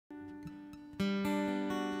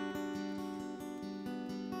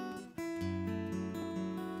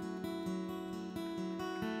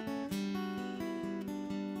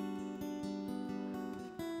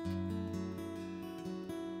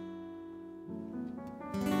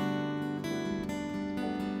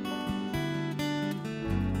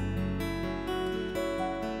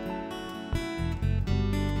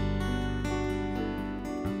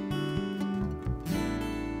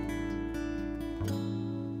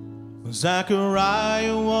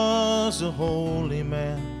Zachariah was a holy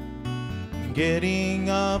man, getting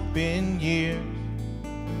up in years.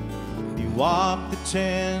 He walked the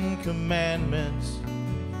 10 Commandments,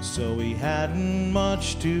 so he hadn't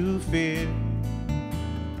much to fear.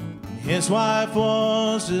 His wife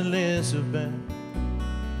was Elizabeth,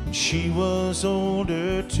 and she was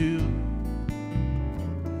older too.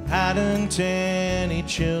 Hadn't any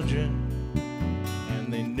children,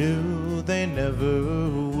 and they knew they never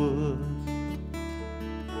would.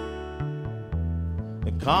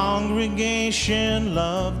 The congregation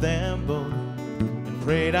loved them both and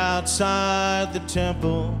prayed outside the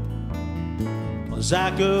temple, while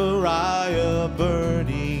Zachariah,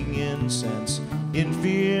 burning incense, in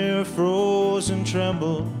fear froze and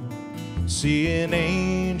trembled. See, an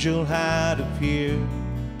angel had appeared,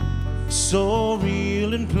 so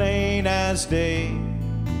real and plain as day,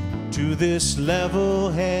 to this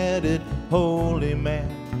level-headed holy man.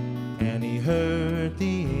 And he heard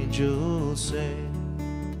the angel say,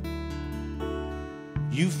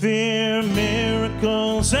 "You fear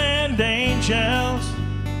miracles and angels,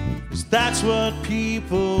 'cause that's what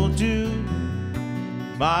people do.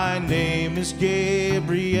 My name is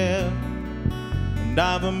Gabriel, and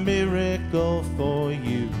I've a miracle for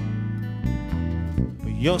you.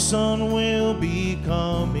 Your son will be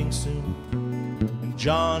coming soon, and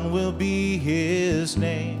John will be his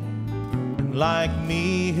name. And like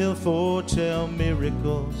me, he'll foretell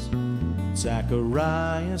miracles."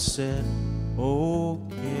 Zachariah said,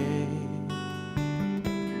 "Okay."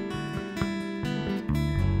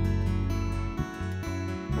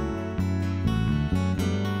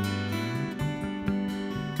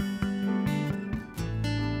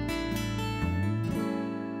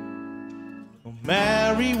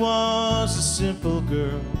 Mary was a simple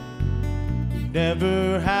girl who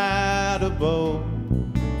never had a beau.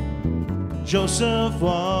 Joseph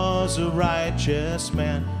was a righteous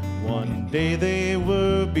man. One day they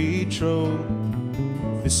were betrothed.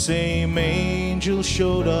 The same angel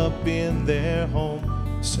showed up in their home,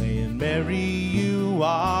 saying, "Mary, you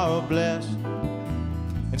are blessed."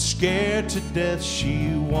 And scared to death she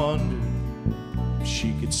wondered if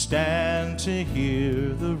she could stand to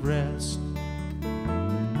hear the rest.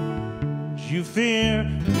 You fear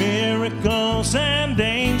miracles and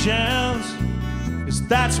angels, 'cause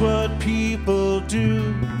that's what people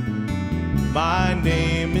do. My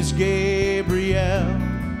name is Gabriel,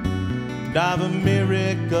 and I've a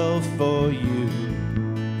miracle for you.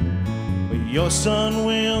 But your son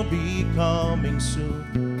will be coming soon,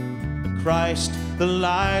 the Christ, the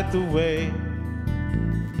light, the way.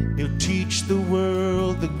 He'll teach the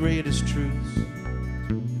world the greatest truths.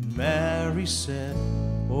 And Mary said,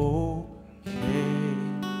 "Oh."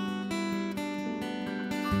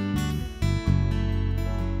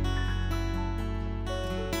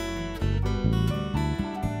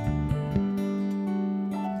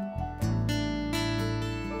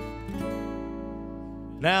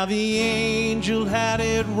 Now the angel had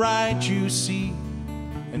it right, you see,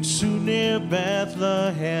 and soon near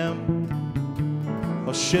Bethlehem,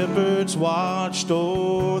 while shepherds watched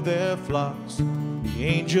o'er their flocks, the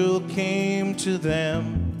angel came to them.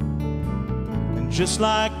 And just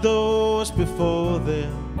like those before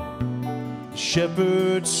them, the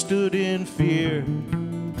shepherds stood in fear.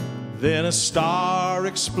 Then a star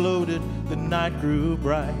exploded, the night grew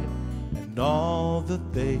bright, and all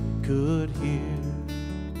that they could hear,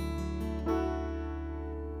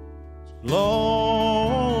 Gloria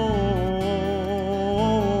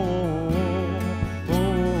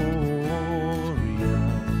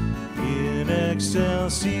in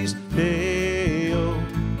excelsis Deo,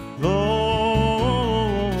 Gloria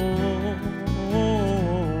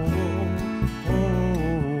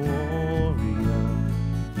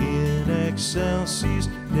in excelsis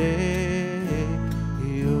Deo.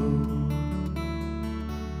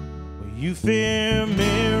 You fear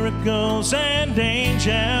miracles and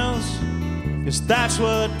angels, 'cause that's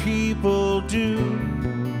what people do.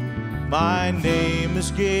 My name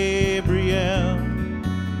is Gabriel,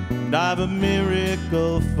 and I've a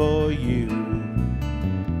miracle for you.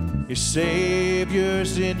 Your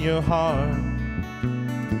Savior's in your heart,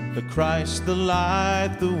 the Christ, the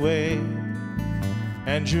light, the way.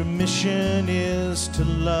 And your mission is to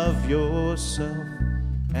love yourself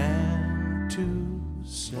and to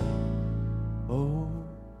say, "Oh."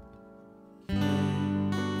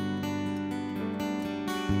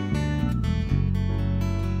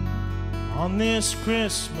 On this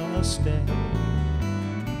Christmas day,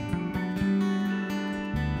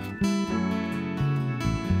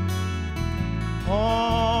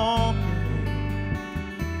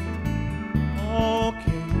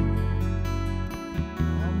 okay,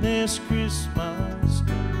 on this Christmas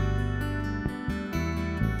Day.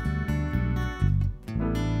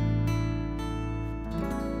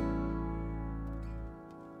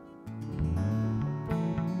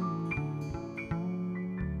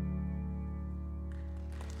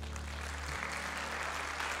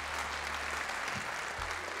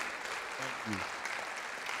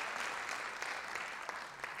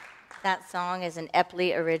 That song is an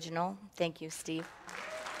Epley original. Thank you, Steve.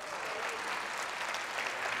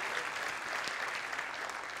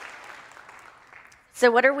 So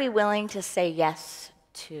what are we willing to say yes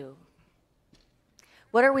to?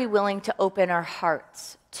 What are we willing to open our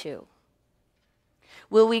hearts to?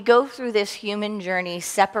 Will we go through this human journey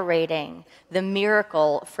separating the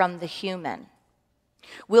miracle from the human?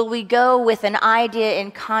 Will we go with an idea in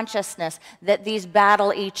consciousness that these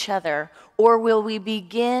battle each other? Or will we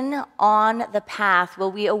begin on the path,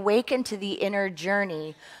 will we awaken to the inner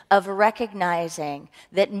journey of recognizing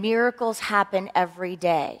that miracles happen every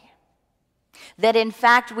day? That in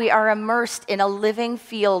fact we are immersed in a living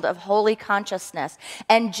field of holy consciousness.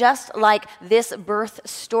 And just like this birth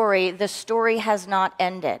story, the story has not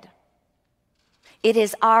ended. It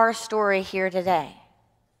is our story here today.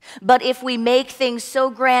 But if we make things so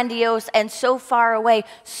grandiose and so far away,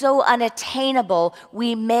 so unattainable,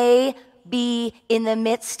 we may be in the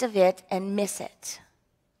midst of it and miss it.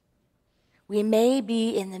 We may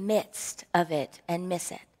be in the midst of it and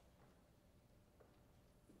miss it.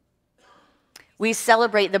 We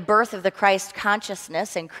celebrate the birth of the Christ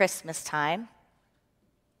consciousness in Christmas time.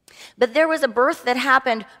 But there was a birth that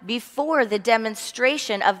happened before the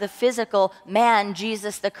demonstration of the physical man,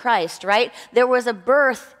 Jesus the Christ, right? There was a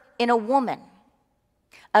birth in a woman,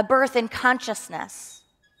 a birth in consciousness,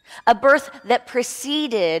 a birth that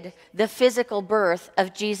preceded the physical birth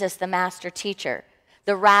of Jesus, the master teacher,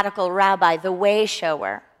 the radical rabbi, the way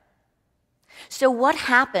shower. So what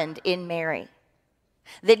happened in Mary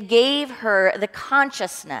that gave her the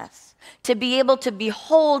consciousness to be able to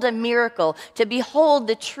behold a miracle, to behold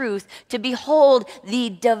the truth, to behold the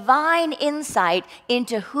divine insight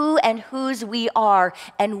into who and whose we are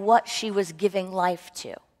and what she was giving life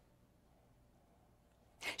to?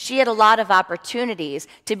 She had a lot of opportunities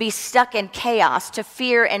to be stuck in chaos, to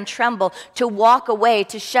fear and tremble, to walk away,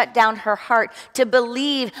 to shut down her heart, to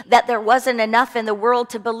believe that there wasn't enough in the world,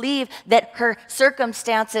 to believe that her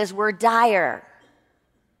circumstances were dire.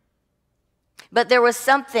 But there was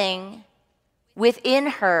something within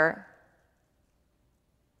her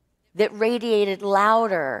that radiated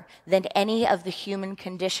louder than any of the human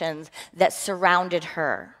conditions that surrounded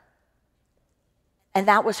her. And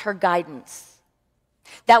that was her guidance.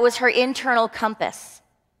 That was her internal compass.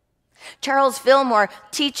 Charles Fillmore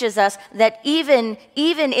teaches us that even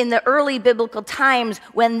in the early biblical times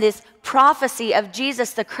when this prophecy of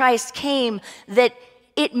Jesus the Christ came, that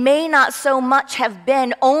it may not so much have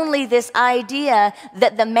been only this idea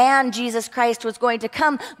that the man Jesus Christ was going to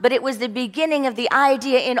come, but it was the beginning of the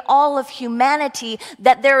idea in all of humanity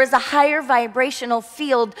that there is a higher vibrational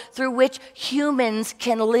field through which humans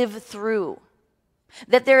can live through.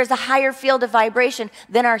 That there is a higher field of vibration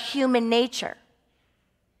than our human nature.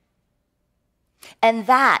 And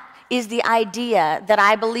that is the idea that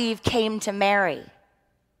I believe came to Mary.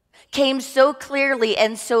 Came so clearly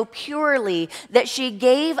and so purely that she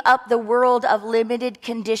gave up the world of limited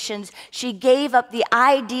conditions. She gave up the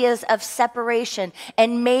ideas of separation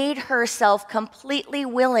and made herself completely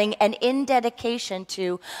willing and in dedication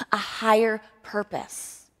to a higher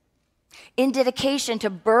purpose. In dedication to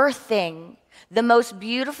birthing the most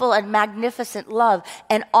beautiful and magnificent love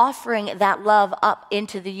and offering that love up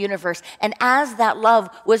into the universe. And as that love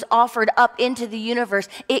was offered up into the universe,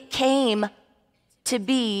 it came to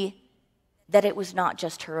be that it was not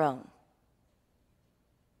just her own.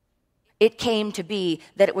 It came to be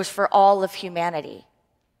that it was for all of humanity.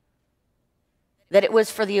 That it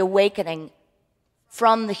was for the awakening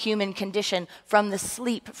from the human condition, from the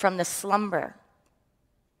sleep, from the slumber.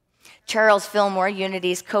 Charles Fillmore,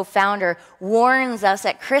 Unity's co-founder, warns us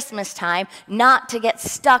at Christmas time not to get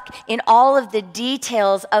stuck in all of the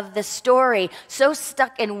details of the story, so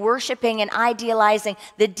stuck in worshiping and idealizing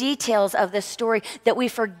the details of the story that we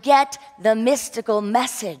forget the mystical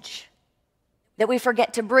message, that we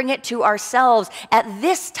forget to bring it to ourselves at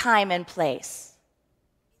this time and place,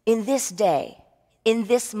 in this day, in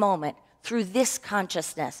this moment, through this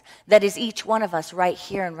consciousness that is each one of us right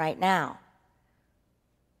here and right now.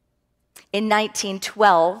 In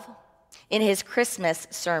 1912, in his Christmas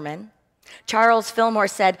sermon, Charles Fillmore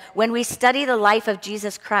said, "When we study the life of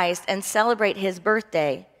Jesus Christ and celebrate his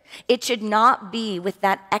birthday, It should not be with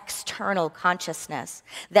that external consciousness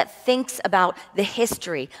that thinks about the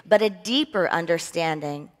history, but a deeper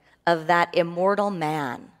understanding of that immortal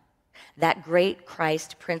man, that great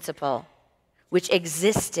Christ principle, which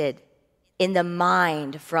existed in the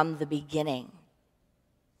mind from the beginning,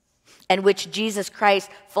 and which Jesus Christ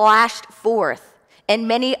flashed forth, and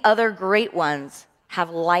many other great ones have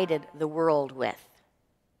lighted the world with.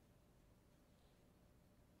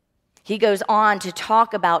 He goes on to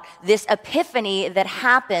talk about this epiphany that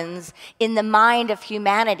happens in the mind of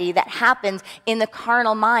humanity, that happens in the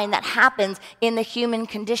carnal mind, that happens in the human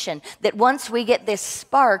condition. That once we get this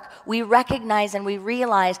spark, we recognize and we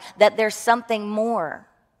realize that there's something more,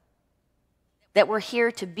 that we're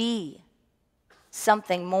here to be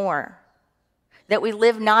something more, that we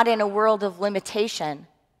live not in a world of limitation,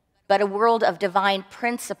 but a world of divine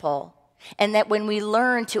principle. And that when we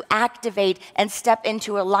learn to activate and step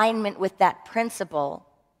into alignment with that principle,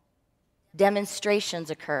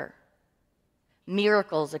 demonstrations occur,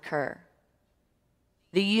 miracles occur.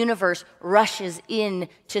 The universe rushes in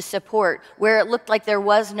to support where it looked like there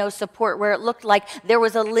was no support, where it looked like there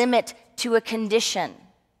was a limit to a condition.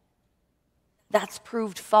 That's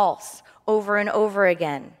proved false over and over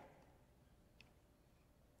again.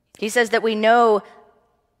 He says that we know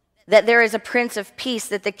that there is a Prince of Peace,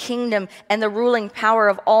 that the kingdom and the ruling power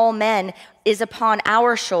of all men is upon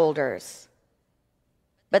our shoulders,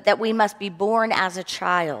 but that we must be born as a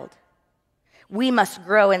child. We must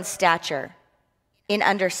grow in stature, in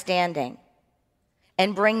understanding,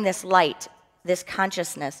 and bring this light, this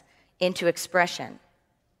consciousness into expression.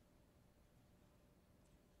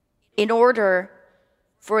 In order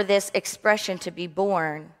for this expression to be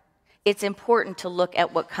born, it's important to look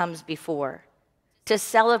at what comes before, to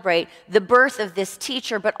celebrate the birth of this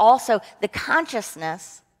teacher, but also the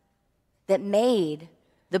consciousness that made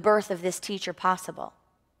the birth of this teacher possible,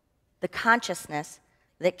 the consciousness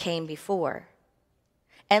that came before,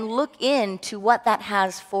 and look into what that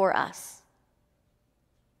has for us.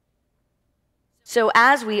 So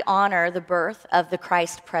as we honor the birth of the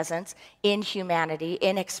Christ presence in humanity,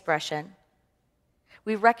 in expression,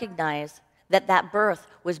 we recognize that that birth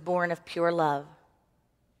was born of pure love.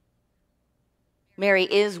 Mary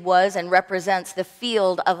is, was, and represents the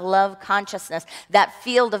field of love consciousness, that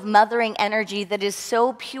field of mothering energy that is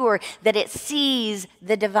so pure that it sees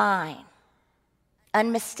the divine,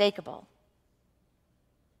 unmistakable.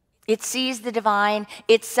 It sees the divine,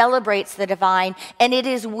 it celebrates the divine, and it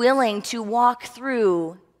is willing to walk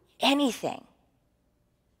through anything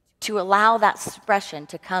to allow that expression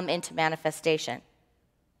to come into manifestation.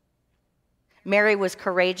 Mary was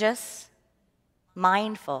courageous,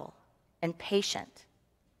 mindful, and patient.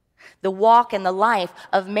 The walk and the life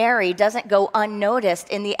of Mary doesn't go unnoticed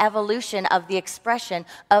in the evolution of the expression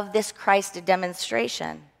of this Christ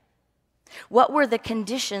demonstration. What were the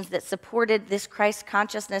conditions that supported this Christ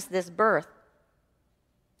consciousness, this birth?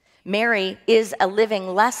 Mary is a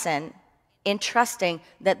living lesson in trusting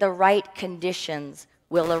that the right conditions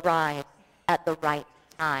will arrive at the right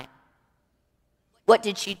time. What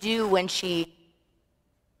did she do when she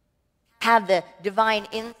had the divine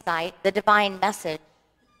insight, the divine message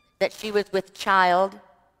that she was with child?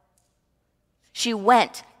 She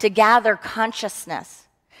went to gather consciousness.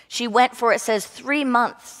 She went for, it says, 3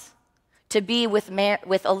 months to be with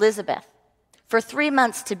Elizabeth. For 3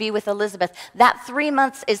 months to be with Elizabeth. That 3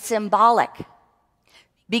 months is symbolic.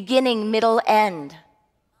 Beginning, middle, end.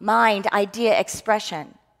 Mind, idea,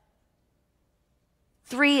 expression.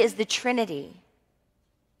 3 is the Trinity.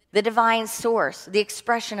 The divine source, the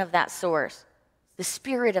expression of that source, the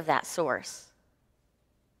spirit of that source.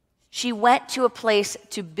 She went to a place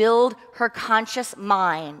to build her conscious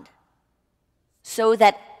mind so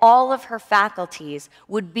that all of her faculties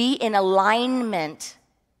would be in alignment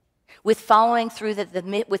with following through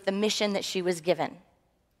with the mission that she was given,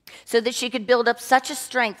 so that she could build up such a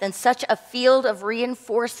strength and such a field of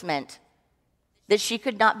reinforcement that she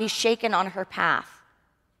could not be shaken on her path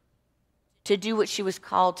to do what she was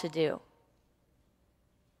called to do.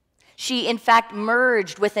 She, in fact,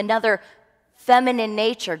 merged with another feminine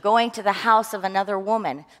nature, going to the house of another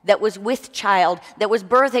woman that was with child, that was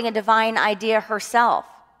birthing a divine idea herself.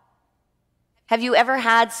 Have you ever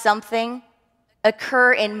had something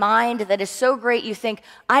occur in mind that is so great you think,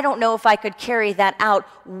 I don't know if I could carry that out.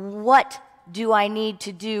 What do I need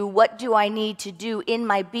to do? What do I need to do in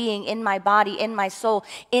my being, in my body, in my soul,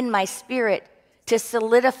 in my spirit, to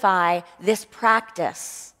solidify this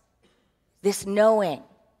practice, this knowing,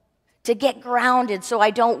 to get grounded so I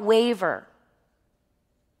don't waver?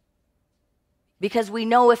 Because we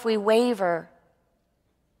know if we waver,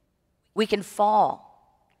 we can fall.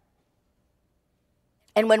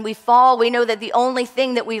 And when we fall, we know that the only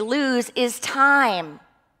thing that we lose is time.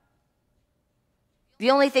 The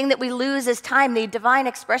only thing that we lose is time. The divine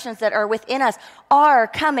expressions that are within us are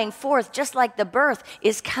coming forth, just like the birth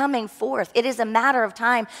is coming forth. It is a matter of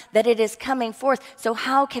time that it is coming forth. So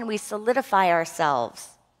how can we solidify ourselves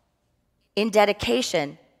in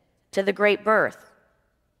dedication to the great birth?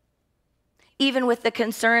 Even with the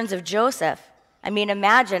concerns of Joseph, I mean,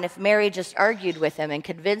 imagine if Mary just argued with him and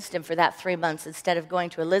convinced him for that 3 months instead of going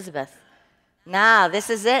to Elizabeth. Nah, this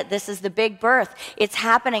is it. This is the big birth. It's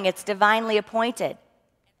happening. It's divinely appointed.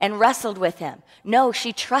 And wrestled with him. No,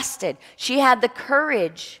 she trusted. She had the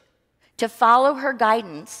courage to follow her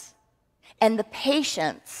guidance and the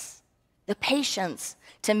patience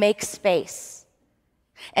to make space.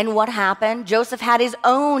 And what happened? Joseph had his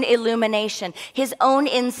own illumination, his own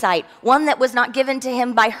insight, one that was not given to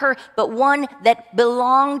him by her, but one that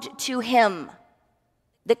belonged to him,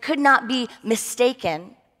 that could not be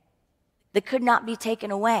mistaken, that could not be taken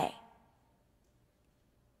away.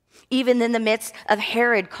 Even in the midst of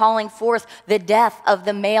Herod calling forth the death of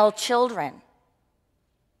the male children,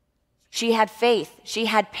 she had faith, she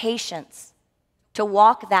had patience to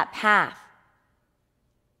walk that path.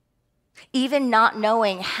 Even not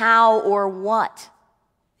knowing how or what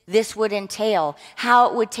this would entail, how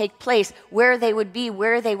it would take place, where they would be,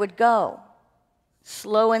 where they would go.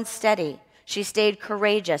 Slow and steady, she stayed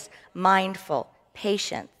courageous, mindful,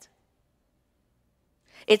 patient.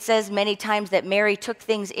 It says many times that Mary took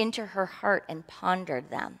things into her heart and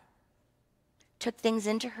pondered them. Took things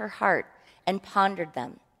into her heart and pondered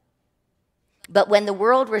them. But when the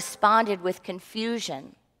world responded with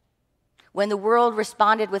confusion, when the world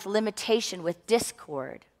responded with limitation, with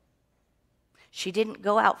discord, she didn't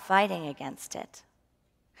go out fighting against it.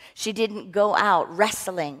 She didn't go out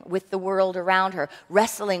wrestling with the world around her,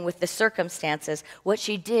 wrestling with the circumstances. What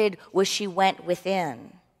she did was she went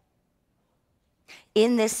within.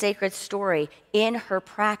 In this sacred story, in her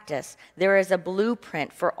practice, there is a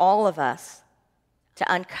blueprint for all of us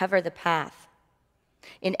to uncover the path.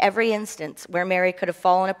 In every instance where Mary could have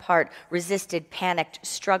fallen apart, resisted, panicked,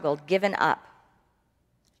 struggled, given up,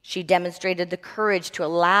 she demonstrated the courage to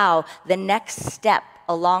allow the next step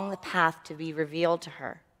along the path to be revealed to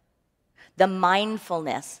her. The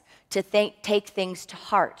mindfulness to take things to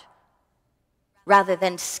heart rather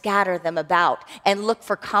than scatter them about and look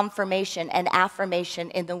for confirmation and affirmation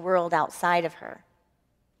in the world outside of her.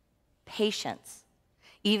 Patience.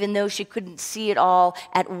 Even though she couldn't see it all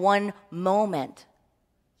at one moment,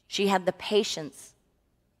 she had the patience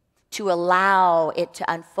to allow it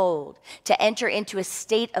to unfold, to enter into a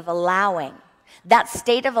state of allowing. That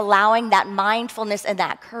state of allowing, that mindfulness and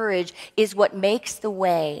that courage is what makes the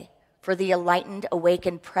way for the enlightened,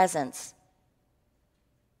 awakened presence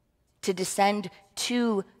to descend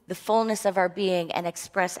to the fullness of our being and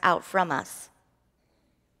express out from us.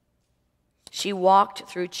 She walked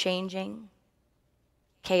through changing,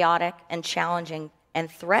 chaotic, and challenging and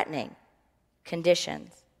threatening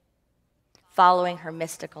conditions, following her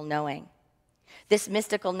mystical knowing. This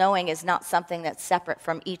mystical knowing is not something that's separate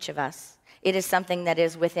from each of us. It is something that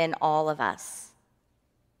is within all of us.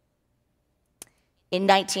 In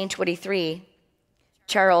 1923,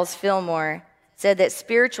 Charles Fillmore said that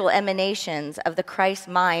spiritual emanations of the Christ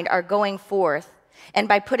mind are going forth, and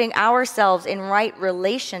by putting ourselves in right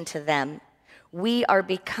relation to them, we are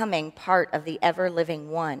becoming part of the ever-living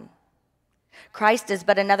one. Christ is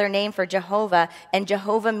but another name for Jehovah, and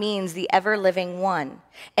Jehovah means the ever-living one.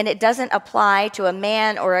 And it doesn't apply to a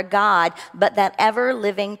man or a god, but that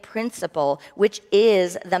ever-living principle, which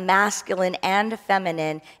is the masculine and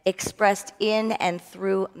feminine expressed in and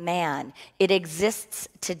through man. It exists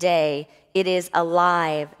today. It is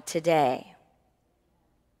alive today.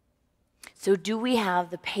 So do we have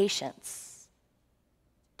the patience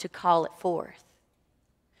to call it forth?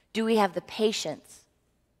 Do we have the patience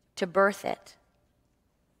to birth it?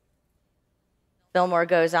 Fillmore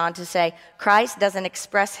goes on to say, Christ doesn't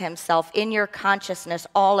express himself in your consciousness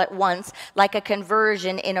all at once like a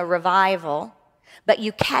conversion in a revival, but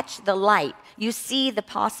you catch the light, you see the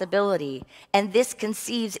possibility, and this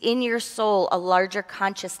conceives in your soul a larger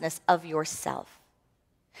consciousness of yourself.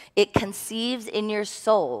 It conceives in your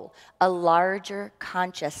soul a larger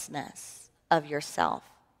consciousness of yourself.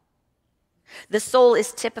 The soul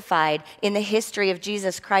is typified in the history of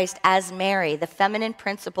Jesus Christ as Mary, the feminine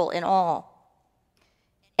principle in all.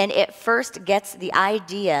 And it first gets the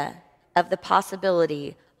idea of the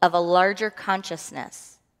possibility of a larger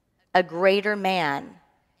consciousness, a greater man,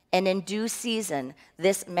 and in due season,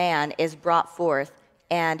 this man is brought forth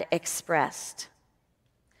and expressed.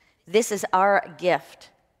 This is our gift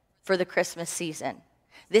for the Christmas season.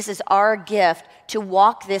 This is our gift to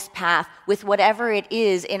walk this path with whatever it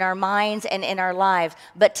is in our minds and in our lives,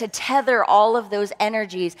 but to tether all of those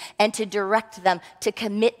energies and to direct them, to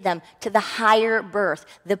commit them to the higher birth,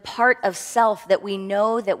 the part of self that we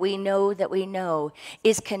know, that we know, that we know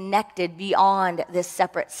is connected beyond this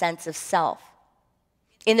separate sense of self.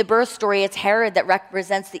 In the birth story, it's Herod that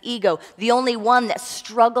represents the ego, the only one that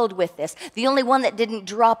struggled with this, the only one that didn't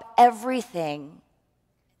drop everything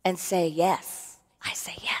and say, yes, I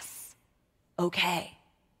say yes, okay.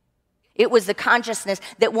 It was the consciousness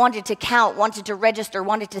that wanted to count, wanted to register,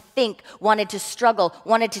 wanted to think, wanted to struggle,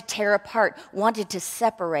 wanted to tear apart, wanted to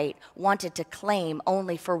separate, wanted to claim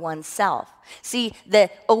only for oneself. See,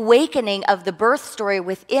 the awakening of the birth story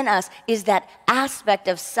within us is that aspect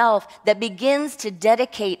of self that begins to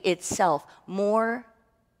dedicate itself more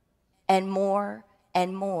and more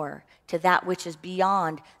and more to that which is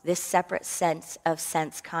beyond this separate sense of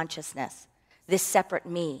sense consciousness, this separate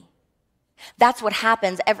me. That's what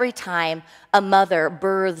happens every time a mother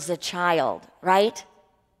births a child, right?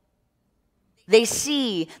 They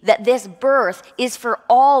see that this birth is for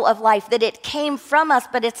all of life, that it came from us,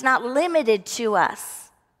 but it's not limited to us.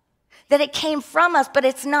 That it came from us, but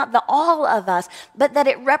it's not the all of us, but that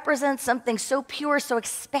it represents something so pure, so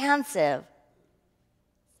expansive,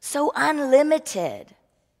 so unlimited,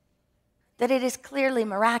 that it is clearly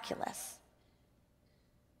miraculous.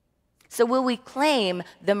 So will we claim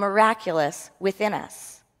the miraculous within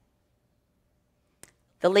us?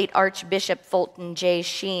 The late Archbishop Fulton J.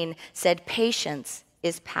 Sheen said, patience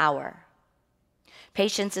is power.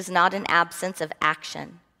 Patience is not an absence of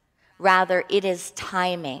action. Rather, it is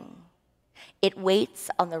timing. It waits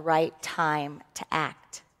on the right time to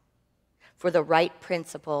act, for the right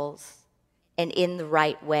principles and in the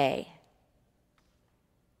right way.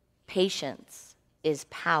 Patience is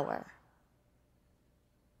power.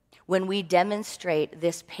 When we demonstrate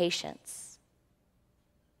this patience,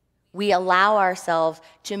 we allow ourselves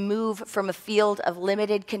to move from a field of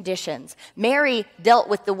limited conditions. Mary dealt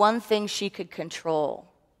with the one thing she could control.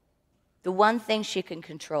 The one thing she can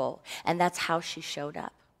control, and that's how she showed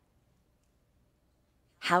up.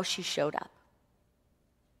 How she showed up.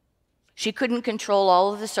 She couldn't control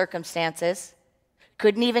all of the circumstances,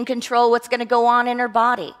 couldn't even control what's going to go on in her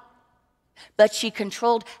body. But she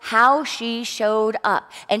controlled how she showed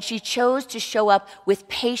up. And she chose to show up with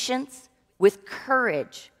patience, with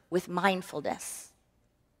courage, with mindfulness.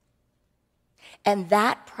 And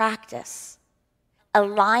that practice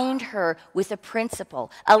aligned her with a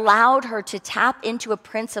principle, allowed her to tap into a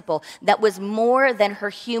principle that was more than her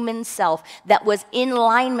human self, that was in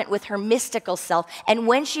alignment with her mystical self. And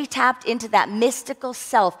when she tapped into that mystical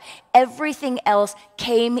self, everything else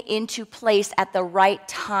came into place at the right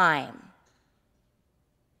time.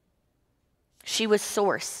 She was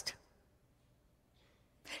sourced.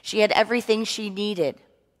 She had everything she needed.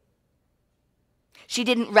 She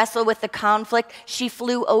didn't wrestle with the conflict. She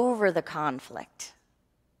flew over the conflict.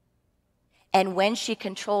 And when she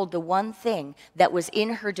controlled the one thing that was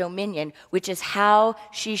in her dominion, which is how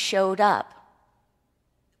she showed up,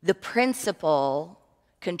 the principle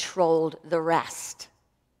controlled the rest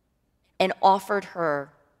and offered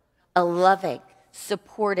her a loving,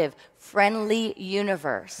 supportive, friendly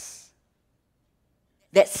universe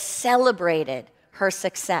that celebrated her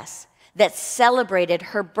success, that celebrated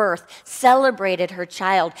her birth, celebrated her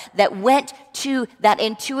child, that went to that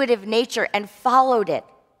intuitive nature and followed it.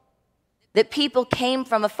 That people came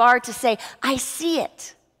from afar to say, I see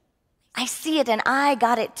it. I see it, and I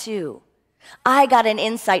got it too. I got an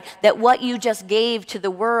insight that what you just gave to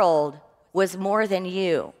the world was more than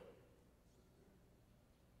you.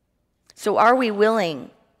 So are we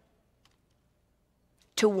willing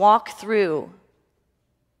to walk through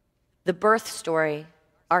the birth story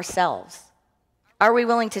ourselves? Are we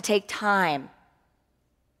willing to take time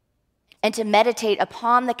and to meditate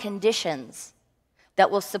upon the conditions that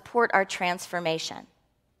will support our transformation,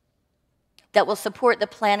 that will support the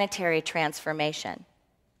planetary transformation,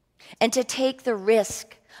 and to take the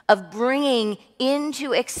risk of bringing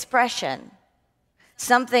into expression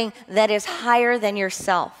something that is higher than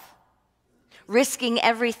yourself? Risking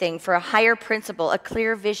everything for a higher principle, a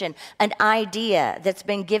clear vision, an idea that's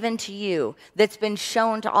been given to you, that's been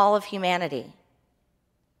shown to all of humanity.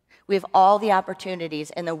 We have all the opportunities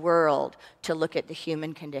in the world to look at the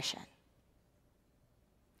human condition.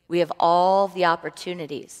 We have all the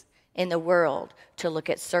opportunities in the world to look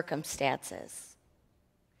at circumstances.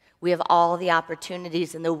 We have all the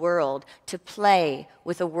opportunities in the world to play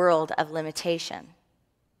with a world of limitation.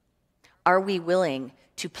 Are we willing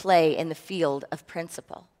to play in the field of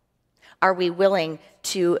principle? Are we willing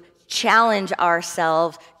to challenge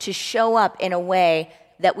ourselves to show up in a way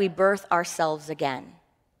that we birth ourselves again.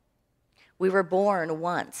 We were born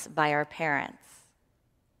once by our parents.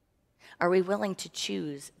 Are we willing to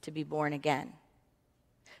choose to be born again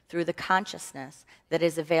through the consciousness that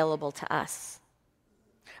is available to us?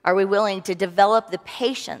 Are we willing to develop the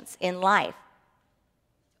patience in life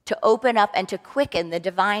to open up and to quicken the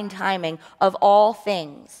divine timing of all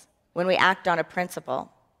things when we act on a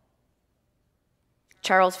principle?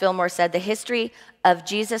 Charles Fillmore said, "The history of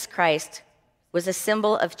Jesus Christ was a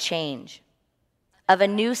symbol of change, of a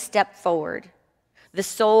new step forward. The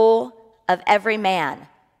soul of every man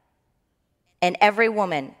and every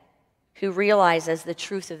woman who realizes the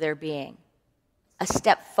truth of their being. A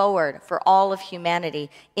step forward for all of humanity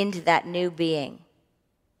into that new being."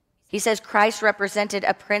 He says Christ represented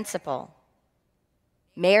a principle.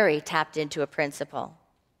 Mary tapped into a principle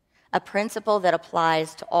that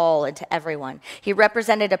applies to all and to everyone. He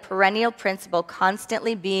represented a perennial principle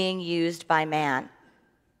constantly being used by man.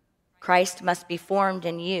 Christ must be formed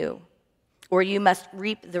in you, or you must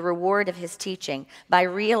reap the reward of his teaching by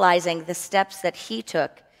realizing the steps that he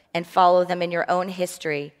took and follow them in your own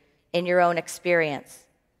history, in your own experience.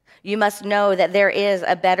 You must know that there is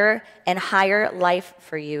a better and higher life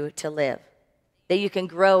for you to live, that you can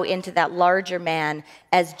grow into that larger man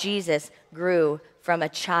as Jesus grew from a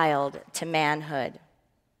child to manhood.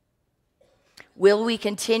 Will we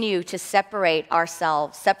continue to separate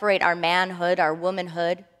ourselves, separate our manhood, our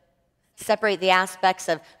womanhood, separate the aspects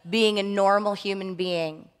of being a normal human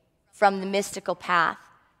being from the mystical path?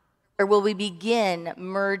 Or will we begin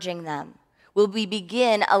merging them? Will we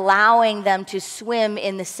begin allowing them to swim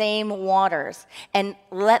in the same waters and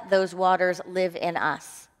let those waters live in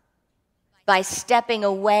us by stepping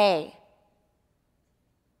away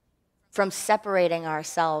from separating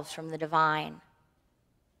ourselves from the divine,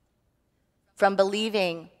 from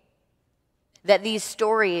believing that these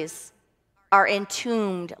stories are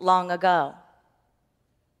entombed long ago?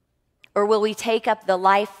 Or will we take up the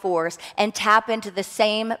life force and tap into the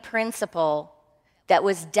same principle that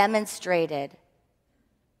was demonstrated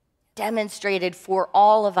for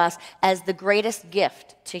all of us as the greatest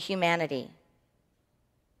gift to humanity?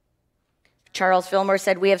 Charles Fillmore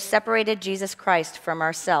said, "We have separated Jesus Christ from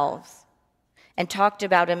ourselves and talked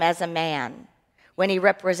about him as a man when he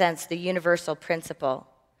represents the universal principle,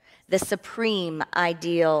 the supreme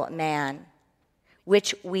ideal man,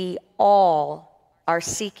 which we all are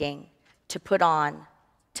seeking to put on,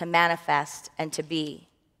 to manifest, and to be."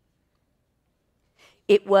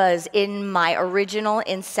 It was in my original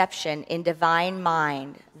inception in divine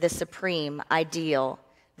mind, the supreme ideal,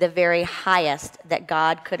 the very highest that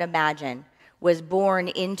God could imagine, was born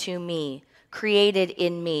into me, created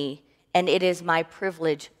in me, and it is my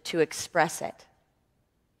privilege to express it.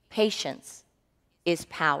 Patience is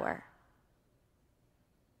power.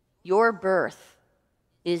 Your birth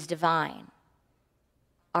is divine.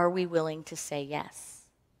 Are we willing to say yes?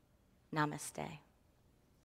 Namaste.